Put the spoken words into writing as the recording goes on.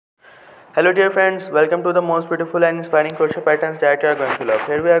Hello dear friends, welcome to the most beautiful and inspiring crochet patterns that you are going to love.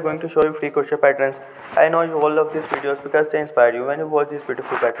 Here we are going to show you free crochet patterns. I know you all love these videos because they inspire you when you watch these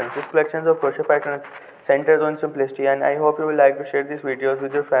beautiful patterns. These collections of crochet patterns centered on simplicity, and I hope you will like to share these videos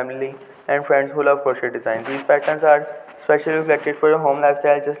with your family and friends who love crochet design. These patterns are specially collected for your home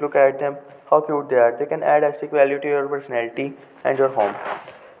lifestyle. Just look at them, how cute they are. They can add aesthetic value to your personality and your home.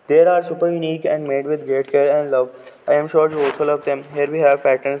 They are super unique and made with great care and love. I am sure you also love them. Here we have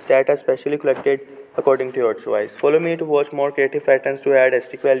patterns that are specially collected according to your choice. Follow me to watch more creative patterns to add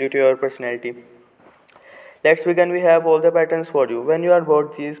aesthetic value to your personality. Let's begin. We have all the patterns for you. When you are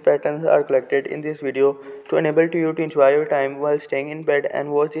bored, these patterns are collected in this video to enable you to enjoy your time while staying in bed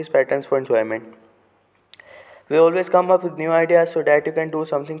and watch these patterns for enjoyment. We always come up with new ideas so that you can do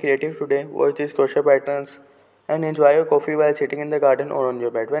something creative today. Watch these crochet patterns and enjoy your coffee while sitting in the garden or on your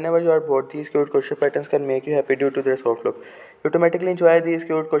bed. Whenever you are bored, these cute crochet patterns can make you happy due to their soft look. You automatically enjoy these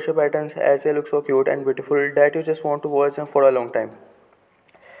cute crochet patterns as they look so cute and beautiful that you just want to watch them for a long time.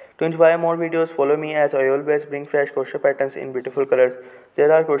 To enjoy more videos, follow me as I always bring fresh crochet patterns in beautiful colors.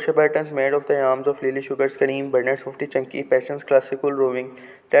 There are crochet patterns made of the yarns of Lily Sugar's Kareem, Bernard Softy Chunky, Passion's Classical Roving,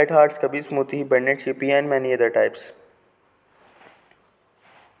 Red Heart's Kabhi Smoothie, Bernard Chippy and many other types.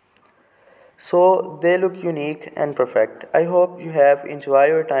 So they look unique and perfect. I hope you have enjoyed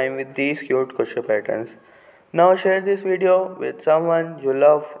your time with these cute crochet patterns. Now share this video with someone you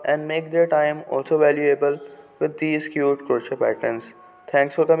love and make their time also valuable with these cute crochet patterns.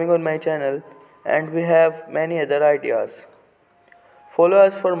 Thanks for coming on my channel, and we have many other ideas. Follow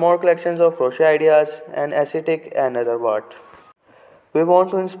us for more collections of crochet ideas and aesthetic and other art. We want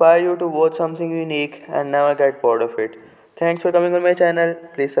to inspire you to watch something unique and never get bored of it. Thanks for coming on my channel.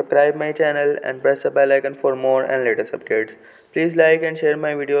 Please subscribe my channel and press the bell icon for more and latest updates. Please like and share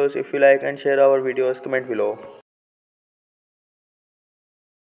my videos if you like, and share our videos. Comment below.